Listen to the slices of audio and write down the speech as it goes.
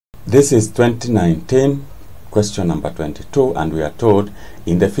This is 2019 question number 22, and we are told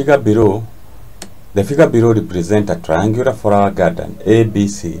in the figure below represent a triangular flower garden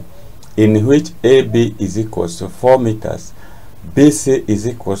ABC in which AB is equals to 4 meters, BC is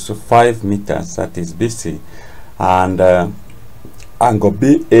equals to 5 meters, that is BC, and angle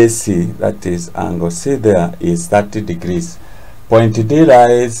BAC, that is angle C there, is 30 degrees. Point D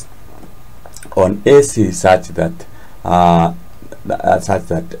lies on AC such that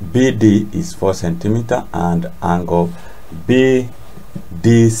BD is 4 centimeter and angle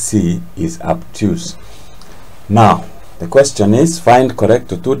BDC is obtuse. Now the question is, find correct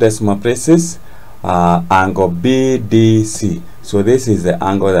to 2 decimal places angle BDC. So this is the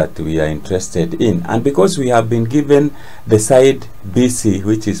angle that we are interested in, and because we have been given the side BC,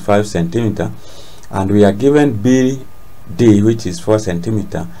 which is 5 centimeter, and we are given BD, which is 4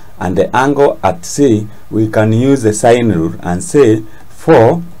 centimeter, and the angle at C, we can use the sine rule and say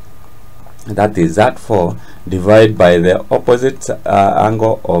 4, that is that 4 divided by the opposite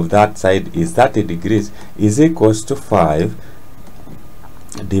angle of that side is 30 degrees is equals to 5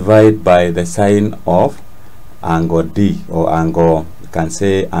 divided by the sine of angle D, or angle, you can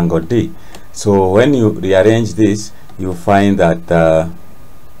say angle D. So when you rearrange this, you find that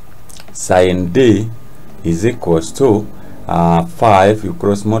sine D is equals to 5, you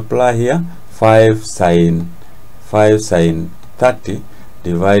cross multiply here, 5 sine 30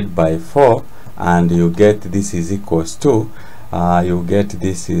 divided by 4, and you get this is equals to you get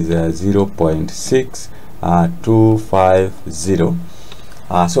this is 0.6250.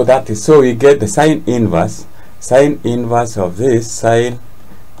 So that is, so we get the sine inverse of this, sine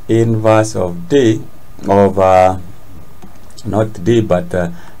inverse of D of not D but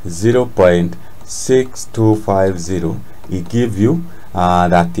 0.6250. it give you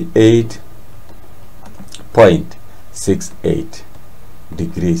 38.68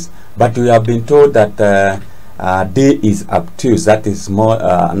 degrees. But we have been told that D is obtuse, that is more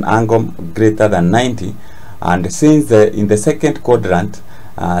an angle greater than 90, and since in the second quadrant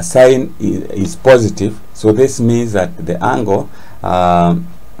sine is positive, so this means that the angle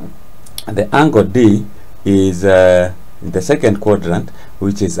D is in the second quadrant,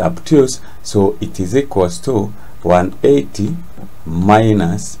 which is obtuse, so it is equals to 180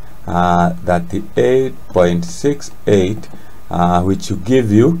 minus 38.68, which will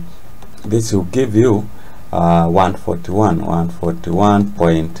give you, this will give you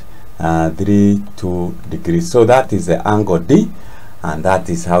 141.32 degrees. So that is the angle D, and that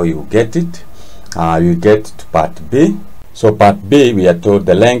is how you get it. You get to part B. So part B, we are told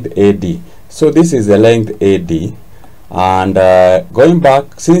the length AD. So this is the length AD, and going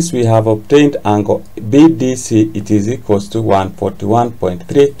back, since we have obtained angle BDC, it is equals to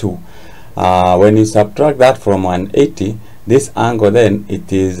 141.32. When you subtract that from 180, this angle then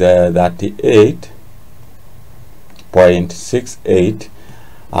it is 38.68,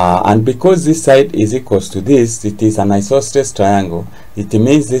 and because this side is equals to this, it is an isosceles triangle. It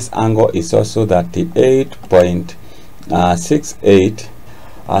means this angle is also 38.68.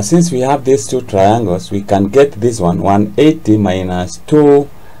 Since we have these two triangles, we can get this one, 180 minus 2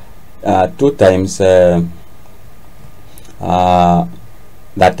 times that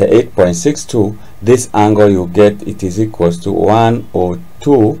 8.62. This angle you get, it is equals to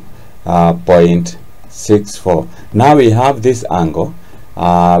 102.64. Now we have this angle,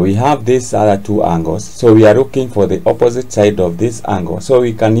 we have these other two angles, so we are looking for the opposite side of this angle. So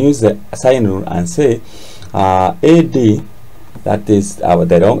we can use the sine rule and say AD, that is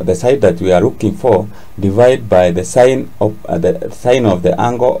the side that we are looking for, divided by the sine of the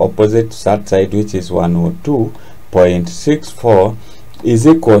angle opposite that side, which is 102.64, is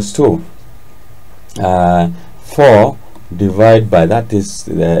equals to 4 divided by, that is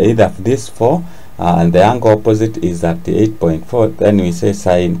either this 4 and the angle opposite is 38.4, then we say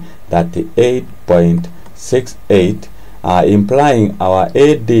sine 38.68, implying our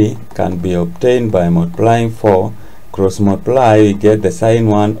AD can be obtained by multiplying 4, cross multiply, we get the sine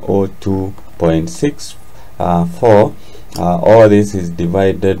 102.64. All this is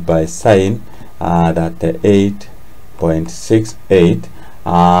divided by sine 8.68,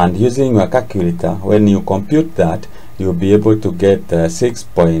 and using your calculator, when you compute that, you'll be able to get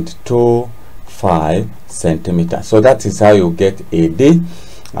 6.25 centimeters. So that is how you get AD.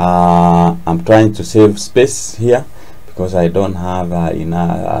 I'm trying to save space here because I don't have a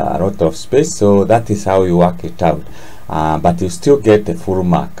lot of space, so that is how you work it out, but you still get a full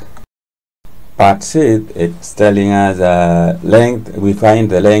mark. Part C, it's telling us length. We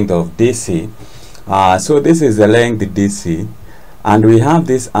find the length of DC. So this is the length DC, and we have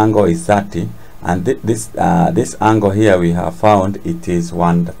this angle is 30, and this angle here we have found it is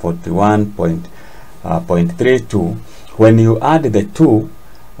 141.32. When you add the two,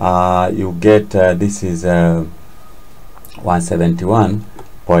 you get this is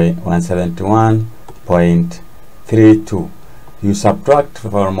 171.32. You subtract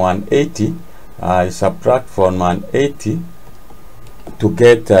from 180. You subtract from 180 to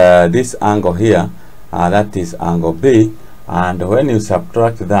get this angle here, that is angle B, and when you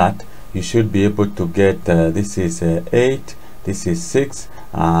subtract that, you should be able to get this is 8, this is 6,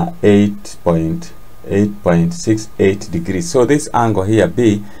 8.68 degrees. So this angle here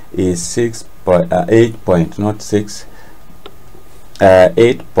B is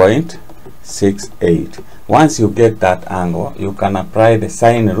 8.68. Once you get that angle, you can apply the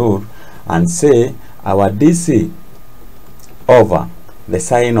sine rule and say our DC over the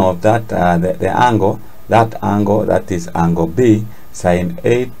sine of that the angle, that is angle B, sine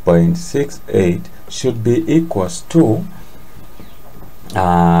 8.68 should be equals to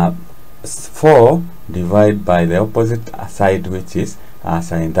 4 divided by the opposite side, which is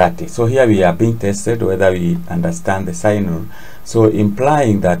sine 30. So here we are being tested whether we understand the sine rule, so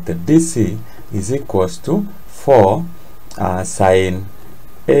implying that the DC is equals to 4 sine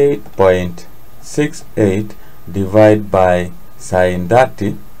 8.68 divided by sine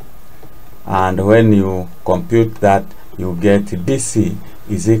 30, and when you compute that, you get DC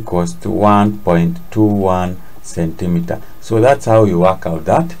is equals to 1.21 centimeter. So that's how you work out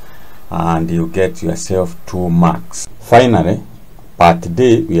that, and you get yourself 2 marks. Finally, part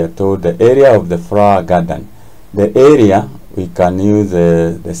D, we are told the area of the flower garden. The area, we can use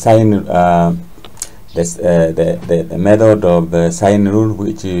the sine the method of the sine rule,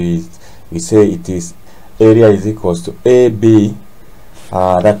 which is, we say it is area is equals to AB,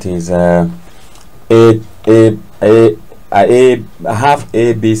 that is half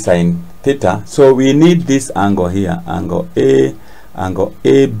AB sine theta. So we need this angle here, angle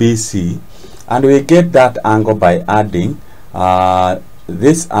ABC, and we get that angle by adding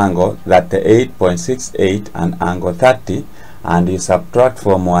this angle, that the 8.68 and angle 30, and you subtract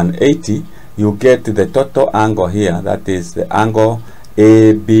from 180, you get the total angle here, that is the angle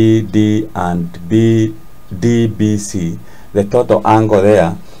ABD and BDBC. The total angle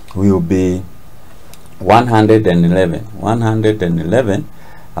there will be 111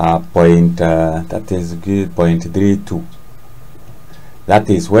 that is 0.32. That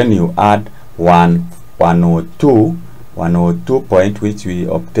is when you add 102 point, which we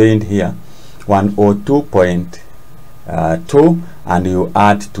obtained here, 102.2, and you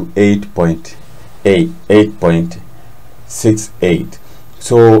add to 8.68.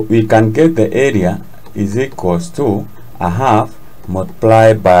 So we can get the area is equals to a half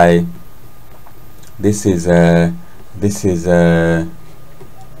multiplied by this means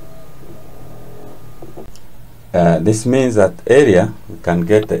that area, we can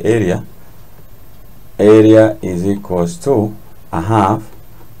get the area is equals to a half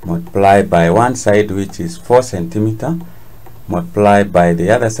multiplied by one side, which is 4 centimeter, multiplied by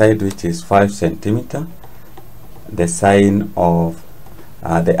the other side, which is 5 centimeter, the sine of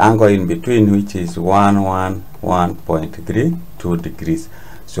the angle in between, which is 111.32 degrees.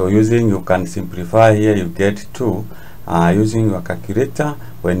 So you can simplify here, you get 2. Using your calculator,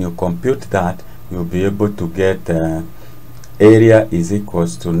 when you compute that, you'll be able to get area is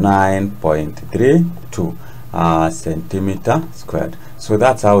equals to 9.32 centimeter squared. So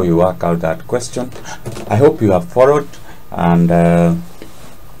that's how you work out that question. I hope you have followed, and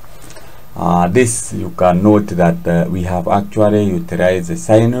this you can note that we have actually utilized the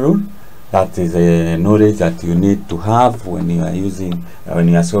sine rule. That is a knowledge that you need to have when you are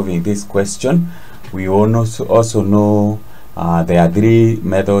solving this question. We also know there are 3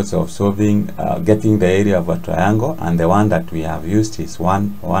 methods of solving getting the area of a triangle, and the one that we have used is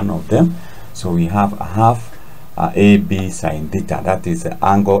one of them. So we have a half AB sine theta, that is the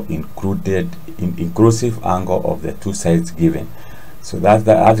angle inclusive angle of the 2 sides given. So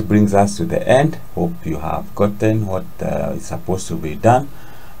that brings us to the end. Hope you have gotten what is supposed to be done.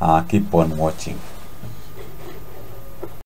 Keep on watching.